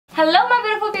Hello my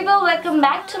beautiful people, welcome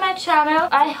back to my channel.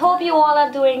 I hope you all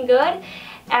are doing good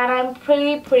and I'm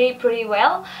pretty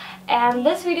well. And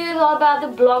this video is all about the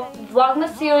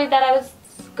vlogmas series that I was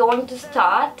going to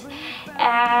start,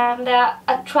 and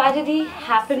a tragedy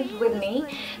happened with me.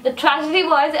 The tragedy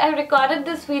was I recorded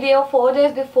this video 4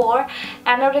 days before,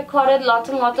 and I recorded lots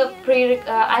and lots of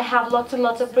I have lots and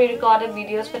lots of pre-recorded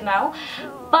videos for now.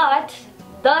 But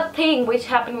the thing which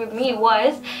happened with me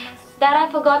was that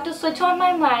I forgot to switch on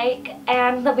my mic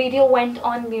and the video went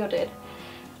on muted.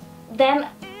 Then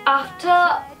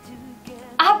after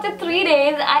 3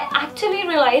 days I actually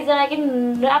realized that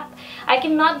I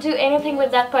cannot do anything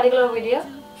with that particular video.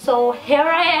 So here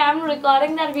I am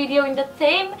recording that video in the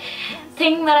same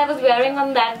thing that I was wearing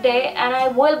on that day, and I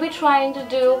will be trying to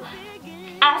do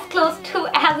as close to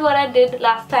as what I did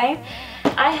last time.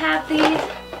 I have these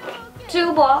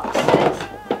 2 boxes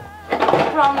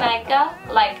from nykaa.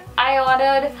 Like, I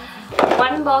ordered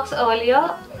 1 box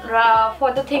earlier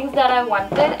for the things that I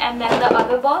wanted, and then the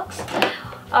other box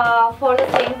for the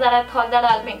things that I thought that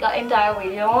I'll make an entire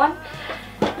video on.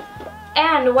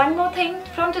 And one more thing,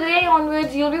 from today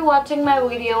onwards you'll be watching my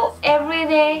video every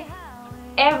day,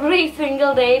 every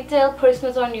single day till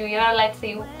Christmas or New Year. Let's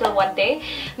see till what day.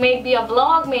 May it be a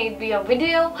vlog, may it be a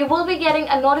video. You will be getting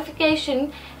a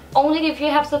notification only if you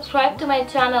have subscribed to my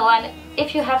channel, and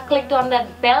if you have clicked on that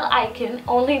bell icon,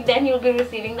 only then you'll be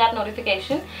receiving that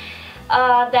notification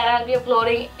that I'll be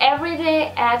uploading every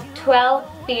day at 12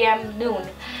 PM noon.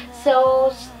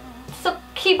 So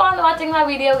keep on watching my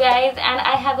video, guys, and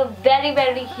I have a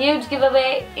very huge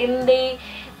giveaway in the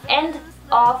end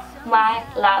of my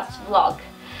last vlog.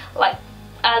 Like,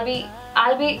 I'll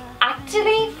be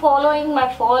actually following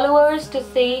my followers to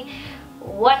see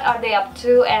what are they up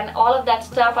to and all of that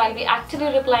stuff. I'll be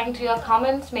actually replying to your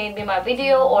comments, maybe my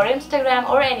video or Instagram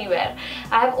or anywhere.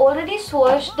 I have already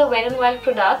swatched the Wet n Wild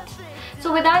products.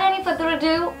 So without any further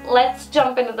ado, let's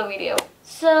jump into the video.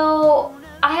 So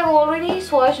I have already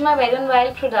swatched my Wet n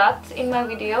Wild products in my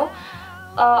video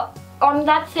on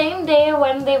that same day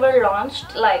when they were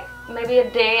launched, like maybe a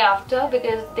day after,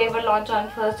 because they were launched on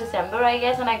 1st December I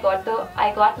guess, and I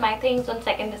got my things on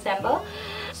 2nd December.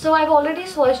 So I've already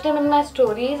swatched them in my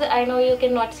stories. I know you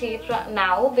cannot see it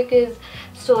now because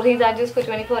stories are just for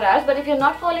 24 hours, but if you're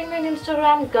not following me on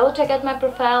Instagram, go check out my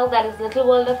profile. That is Little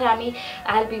World of Amyy.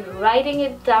 I'll be writing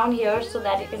it down here so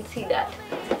that you can see that.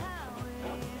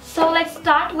 So let's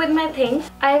start with my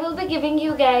things. I will be giving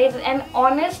you guys an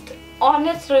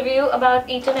honest review about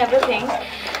each and everything.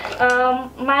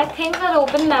 My things are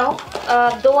open now,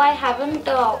 though I haven't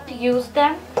used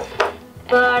them,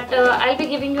 but I'll be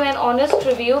giving you an honest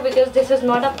review because this is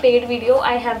not a paid video.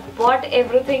 I have bought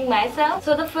everything myself.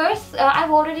 So the first,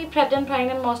 I've already prepped and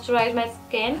primed and moisturized my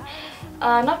skin.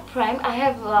 Not prime, I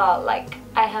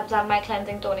have done my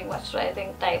cleansing, toning,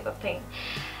 moisturizing type of thing.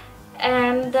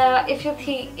 And if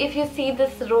you see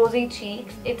this rosy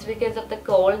cheeks, it's because of the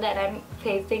cold that I'm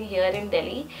facing here in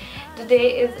Delhi.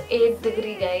 Today is 8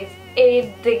 degrees, guys,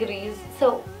 8 degrees.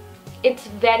 So it's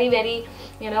very,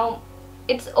 you know,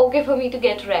 it's okay for me to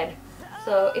get red.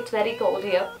 So it's very cold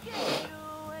here.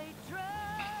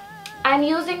 I'm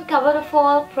using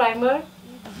Coverall primer.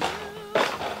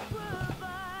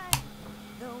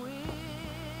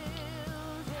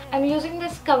 I'm using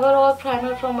this Coverall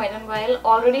primer from Wet n Wild.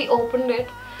 Already opened it,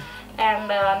 and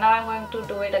now I'm going to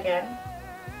do it again.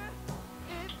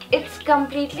 It's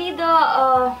completely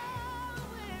the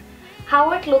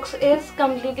how it looks is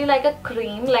completely like a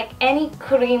cream, like any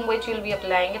cream which you'll be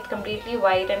applying. It's completely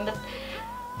white,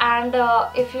 and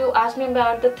if you ask me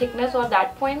about the thickness or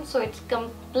that point, so it's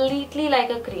completely like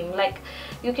a cream. Like,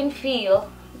 you can feel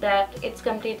that it's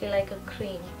completely like a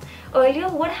cream. Earlier,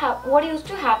 what used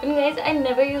to happen, guys, I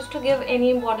never used to give any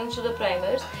importance to the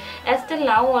primers. As till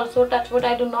now also, touch wood,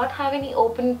 I do not have any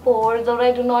open pores, or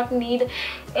I do not need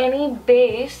any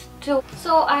base to.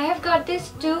 So I have got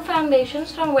these 2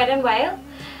 foundations from Wet n Wild.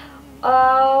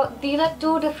 These are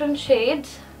 2 different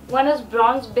shades. One is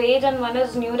bronze beige and one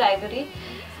is nude ivory.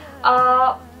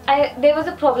 There was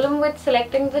a problem with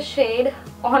selecting the shade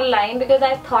online because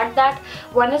I thought that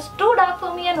one is too dark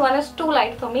for me and one is too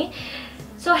light for me.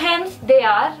 So hence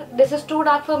this is too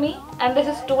dark for me and this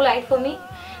is too light for me.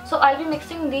 So I'll be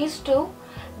mixing these 2.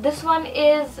 This one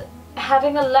is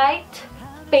having a light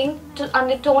pink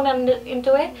undertone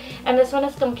into it, and this one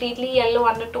is completely yellow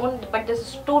undertone, but this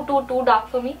is too dark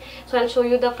for me. So I'll show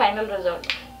you the final result.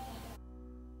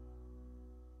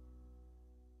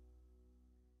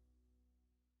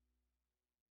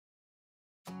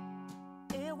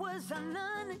 It was an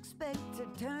unexpected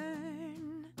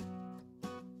turn.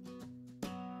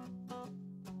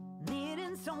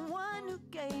 Needing someone who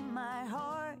gave my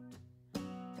heart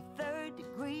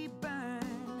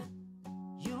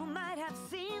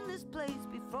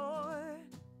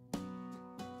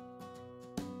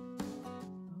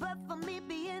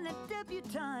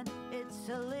ton, it's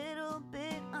a little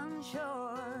bit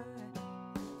unsure.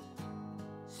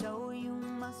 So you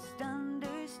must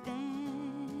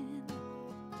understand.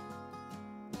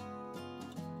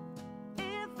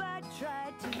 If I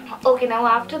tried to. Okay, now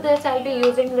after this I'll be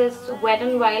using this Wet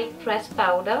n Wild pressed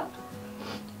powder.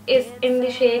 It's in the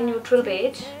shade neutral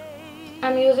beige.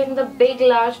 I'm using the big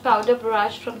large powder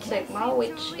brush from Sigma,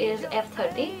 which is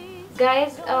F30.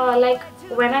 Guys, like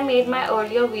when I made my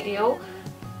earlier video,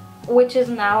 which is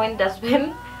now in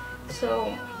dustbin,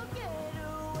 so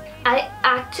I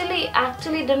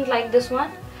actually didn't like this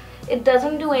one. It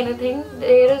doesn't do anything.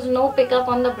 There is no pickup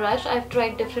on the brush. I've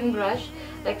tried different brush.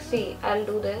 Like, see, I'll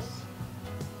do this.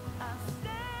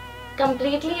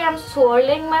 Completely I'm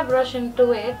swirling my brush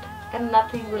into it and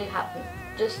nothing will happen.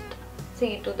 Just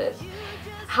see to this.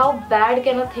 How bad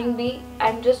can a thing be?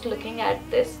 I'm just looking at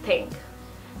this thing.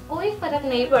 कोई फर्क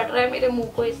नहीं पड़ रहा है मेरे मुंह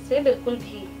को इससे बिल्कुल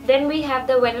भी. Then we have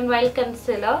the Wet n Wild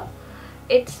concealer.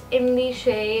 It's in the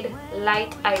shade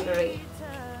light ivory.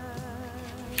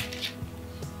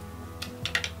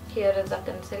 Here is the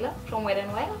concealer from Wet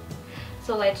n Wild.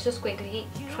 So let's just quickly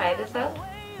try this out.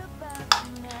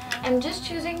 I'm just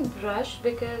using brush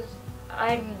because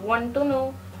I want to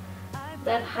know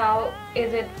that how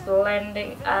is it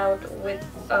blending out with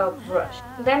a brush.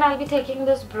 Then I'll be taking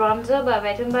this bronzer by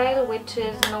Wet n Wild, which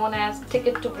is known as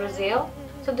Ticket to Brazil.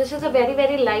 So this is a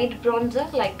very light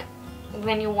bronzer, like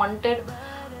when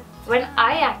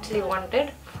I actually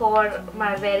wanted for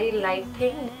my very light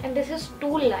thing. And this is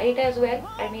too light as well.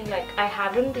 I mean, like, I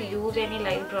haven't used any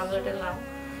light bronzer till now,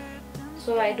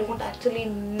 so I don't actually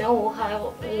know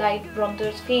how light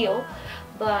bronzers feel.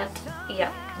 But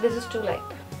yeah, this is too light.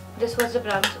 This was the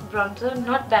bronzer.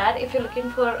 Not bad. If you're looking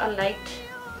for a light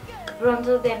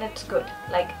bronzer, then it's good.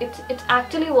 Like, it's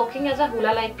actually working as a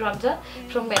hula light bronzer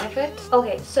from Benefits.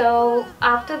 Okay, so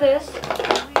after this,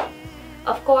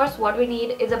 of course, what we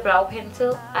need is a brow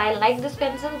pencil. I like this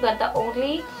pencil, but the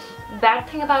only bad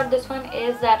thing about this one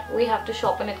is that we have to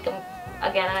sharpen it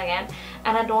again and again,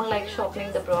 and I don't like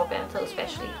sharpening the brow pencil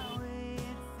especially.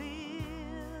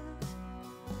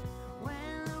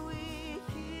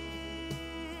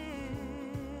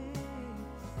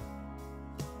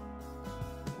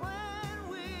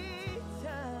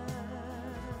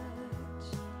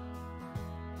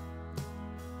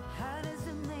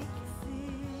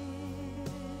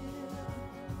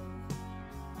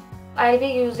 I'll be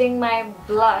using my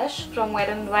blush from Wet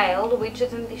n Wild, which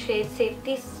is in the shade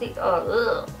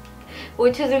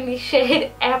which is in the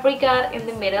shade Apricot in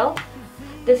the middle.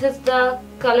 This is the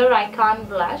color Icon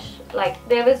blush. Like,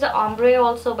 there is the ombre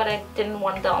also, but I didn't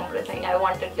want the ombre thing. I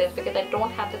wanted this because I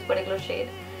don't have this particular shade.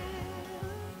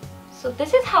 So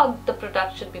this is how the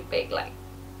product should be picked. Like,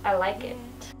 I like it.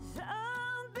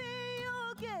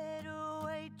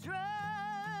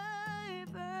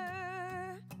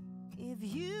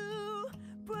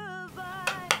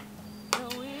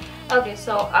 Okay,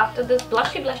 so after this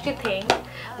blushy thing,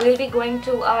 we'll be going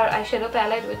to our eyeshadow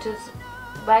palette, which is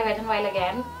by Wet n Wild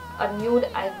again, a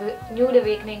nude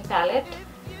awakening palette.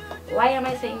 Why am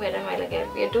I saying Wet n Wild again?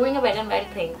 We are doing a Wet n Wild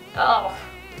thing. Oh.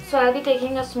 So I'll be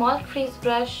taking a small crease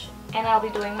brush and I'll be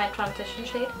doing my transition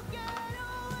shade.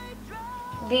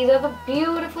 These are the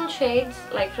beautiful shades,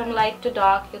 like from light to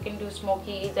dark. You can do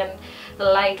smokies and the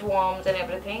light warms and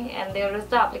everything. And there is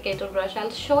the applicator brush.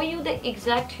 I'll show you the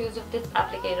exact use of this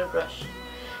applicator brush.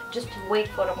 Just wait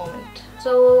for a moment.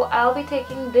 So I'll be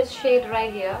taking this shade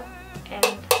right here and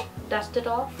dust it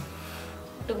off.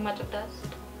 Too much of dust.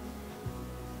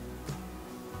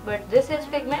 But this is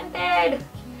pigmented.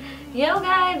 Yo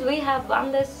guys, we have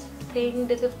won this thing.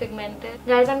 This is pigmented.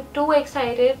 Guys, I'm too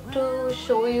excited to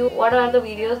show you what are the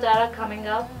videos that are coming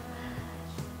up.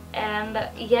 And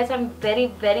yes, I'm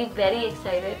very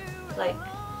excited. Like,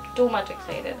 too much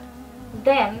excited.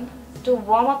 Then, to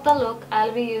warm up the look,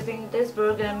 I'll be using this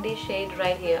burgundy shade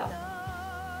right here.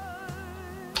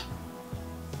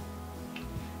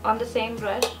 On the same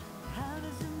brush.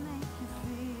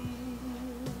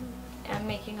 I'm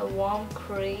making a warm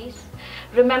crease.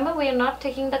 Remember, we are not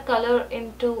taking the color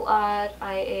into our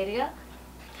eye area.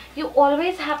 You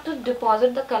always have to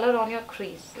deposit the color on your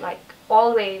crease, like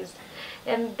always,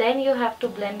 and then you have to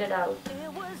blend it out.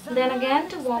 Then again,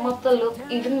 to warm up the look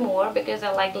even more, because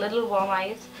I like little warm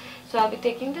eyes, so I'll be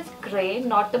taking this grey,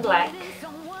 not the black.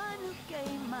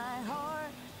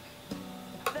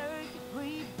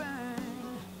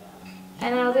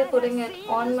 And I'll be putting it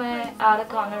on my outer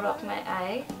corner of my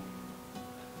eye.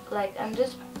 Like, I'm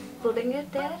just putting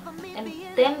it there and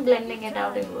then blending it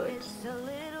out inwards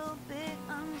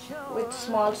with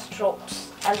small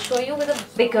strokes. I'll show you with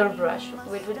a bigger brush,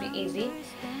 which would be easy.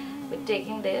 With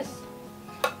taking this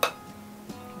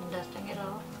it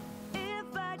off.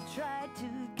 If I try to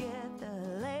get the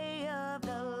lay of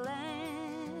the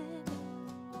land,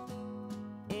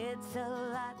 it's a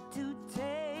lot to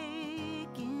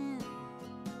take in.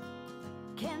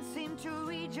 Can't seem to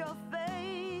read your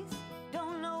face,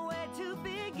 don't know where to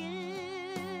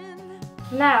begin.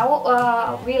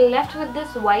 Now we're left with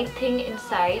this white thing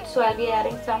inside, so I'll be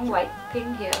adding some white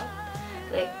thing here,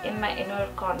 like in my inner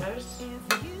corners.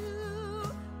 If you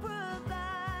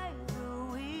provide the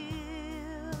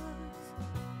wheels,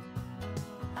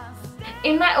 I'll stand.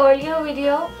 In my earlier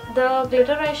video, the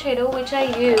glitter eyeshadow which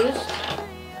I used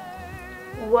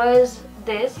was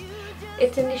this.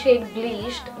 It's in the shade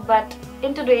Bleached, but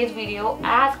in today's video,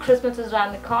 as Christmas is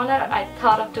around the corner, I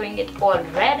thought of doing it all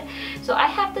red. So I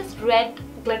have this red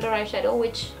glitter eyeshadow,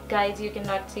 which guys you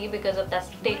cannot see because of that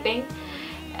taping,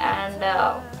 and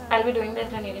I'll be doing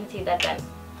this and you can see that then.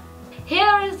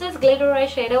 Here is this glitter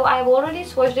eyeshadow. I've already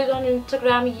swatched it on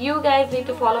Instagram. You guys need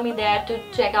to follow me there to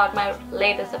check out my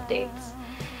latest updates.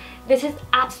 This is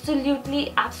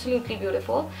absolutely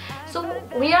beautiful. So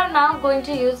we are now going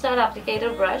to use that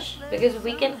applicator brush, because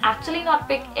we can actually not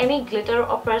pick any glitter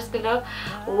or pressed glitter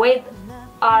with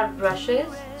our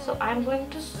brushes. So I'm going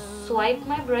to swipe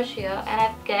my brush here, and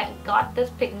I've got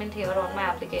this pigment here on my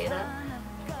applicator,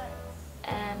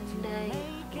 and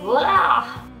voila!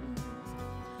 I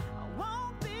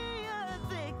won't be a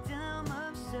victim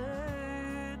of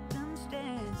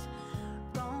circumstance.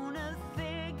 Gonna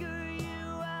figure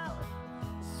you out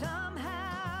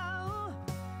somehow.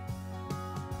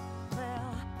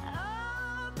 Well,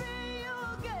 I'll be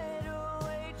your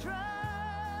getaway driver.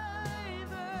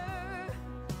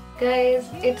 Guys,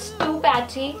 it's too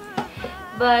patchy,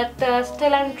 but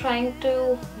still I'm trying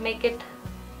to make it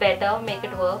better, make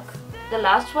it work. The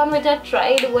last one which I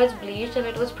tried was bleached and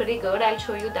it was pretty good. I'll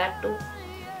show you that too.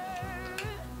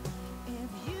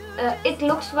 It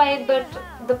looks white, but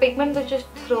the pigment which it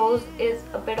throws is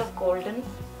a bit of golden.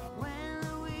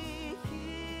 When we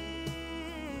kiss,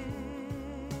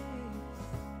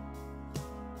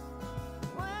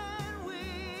 when we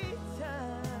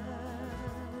touch,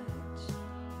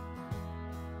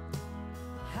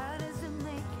 how does it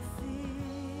make you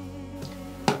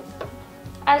feel?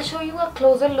 I'll show you a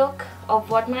closer look of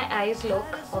what my eyes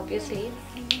look, obviously.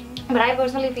 But I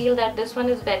personally feel that this one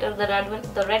is better.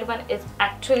 The red one is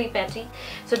actually patchy,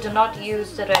 so do not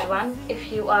use the red one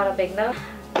if you are a beginner.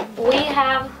 We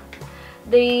have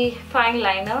the fine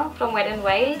liner from Wet n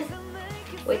Wild,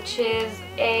 which is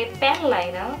a pen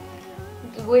liner,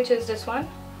 which is this one.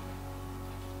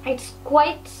 It's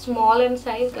quite small in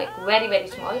size, like very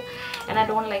small, and I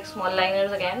don't like small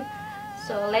liners again.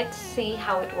 So let's see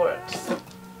how it works.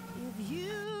 If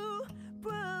you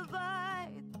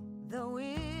provide the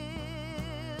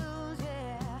wheels,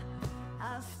 yeah,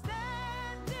 I'll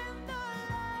stand in the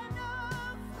line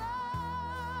of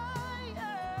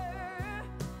fire.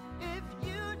 If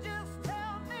you just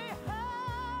tell me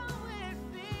how it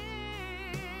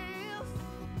feels.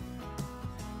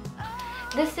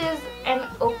 This is an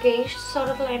okay sort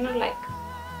of liner, like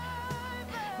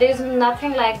there's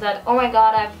nothing like that, oh my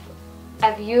god,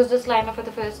 I've used this liner for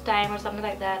the first time or something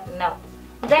like that. No.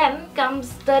 Then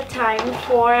comes the time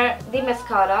for the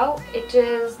mascara. It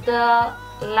is the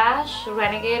Lash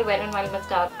Renegade Wet n Wild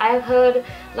mascara. I've heard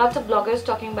lots of bloggers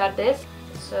talking about this,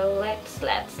 so let's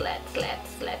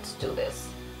do this.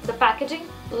 The packaging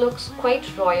looks quite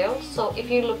royal, so if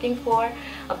you're looking for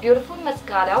a beautiful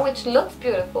mascara which looks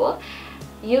beautiful,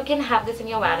 you can have this in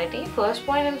your vanity. First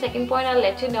point, and second point, I'll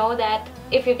let you know that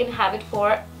if you can have it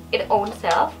for its own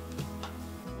self.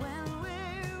 When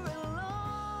we're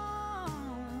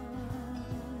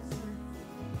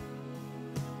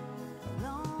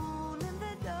alone in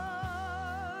the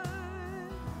dark,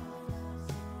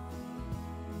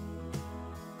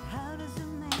 how does it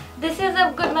make This is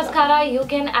a good mascara. You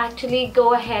can actually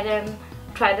go ahead and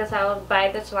try this out,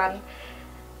 buy this one.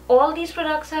 All these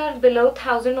products are below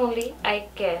 1,000 only, I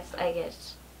guess,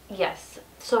 yes.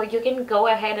 So you can go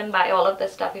ahead and buy all of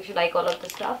this stuff if you like all of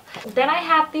this stuff. Then I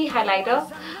have the highlighter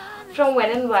from Wet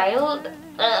n Wild.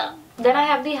 Then I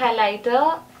have the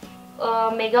highlighter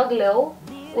Mega Glow,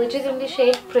 which is in the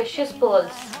shade Precious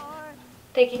Pearls.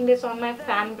 Taking this on my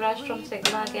fan brush from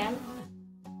Sigma again.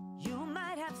 you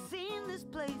might have seen this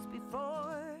place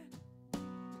before,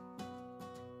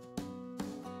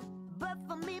 but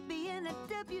for me being a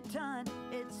debutante,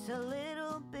 it's a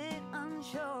little bit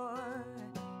unsure.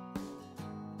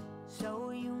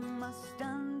 So you must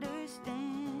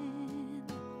understand.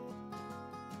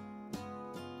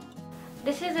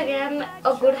 This is again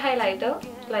a good highlighter.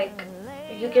 Like,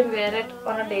 you can wear it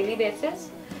on a daily basis.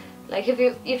 Like if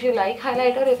you like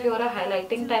highlighter, if you're a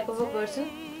highlighting type of a person,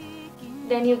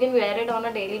 then you can wear it on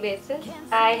a daily basis.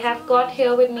 I have got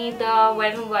here with me the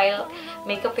Wet n Wild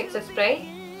Makeup Fixer Spray.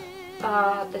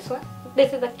 This one.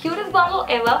 This is the cutest bottle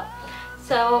ever.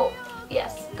 So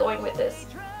yes, going with this.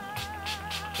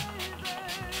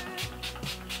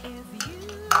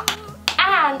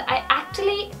 And I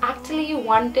actually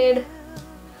wanted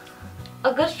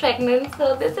a good fragrance,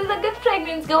 so this is a good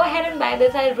fragrance. Go ahead and buy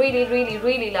this. I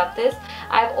really love this.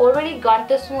 I've already got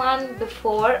this one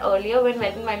before, earlier, when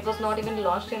Wet n Wild was not even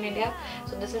launched in India.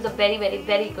 So this is a very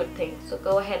good thing. So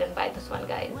go ahead and buy this one,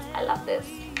 guys. I love this.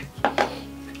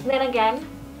 Then again,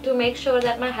 to make sure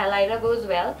that my highlighter goes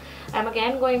well, I'm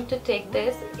again going to take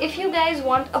this. If you guys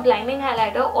want a blinding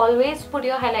highlighter, always put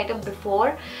your highlighter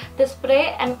before the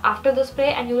spray and after the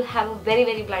spray, and you will have a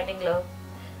very blinding glow.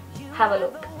 Have a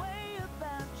look.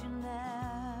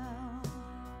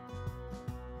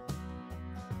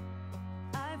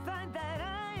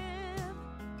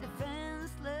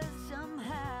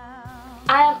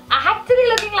 I am actually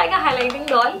looking like a highlighting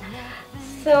doll.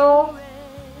 So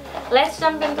let's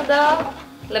jump into the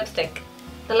lipstick.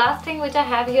 The last thing which I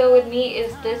have here with me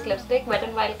is this lipstick, Wet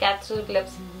n Wild Catsuit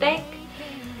lipstick.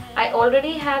 I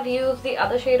already have used the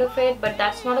other shade of it, but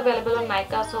that's not available on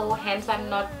nykaa, so hence I'm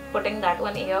not putting that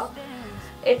one here.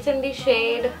 It's in the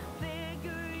shade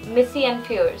Messy and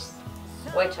Fierce,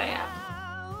 which I am.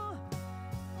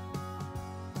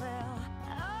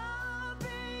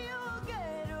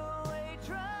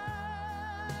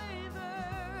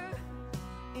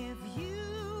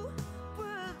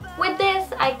 With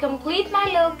this, I complete my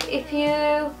look. If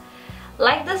you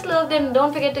like this look, then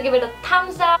don't forget to give it a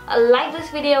thumbs up, like this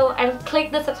video, and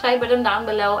click the subscribe button down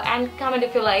below, and comment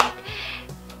if you like.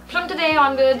 From today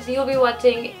onwards, you'll be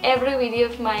watching every video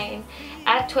of mine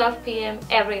at 12 PM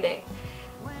every day.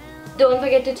 Don't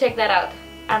forget to check that out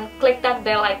and click that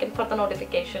bell icon for the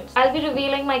notifications. I'll be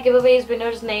revealing my giveaway's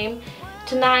winner's name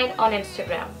tonight on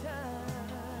Instagram.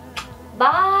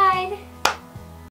 Bye!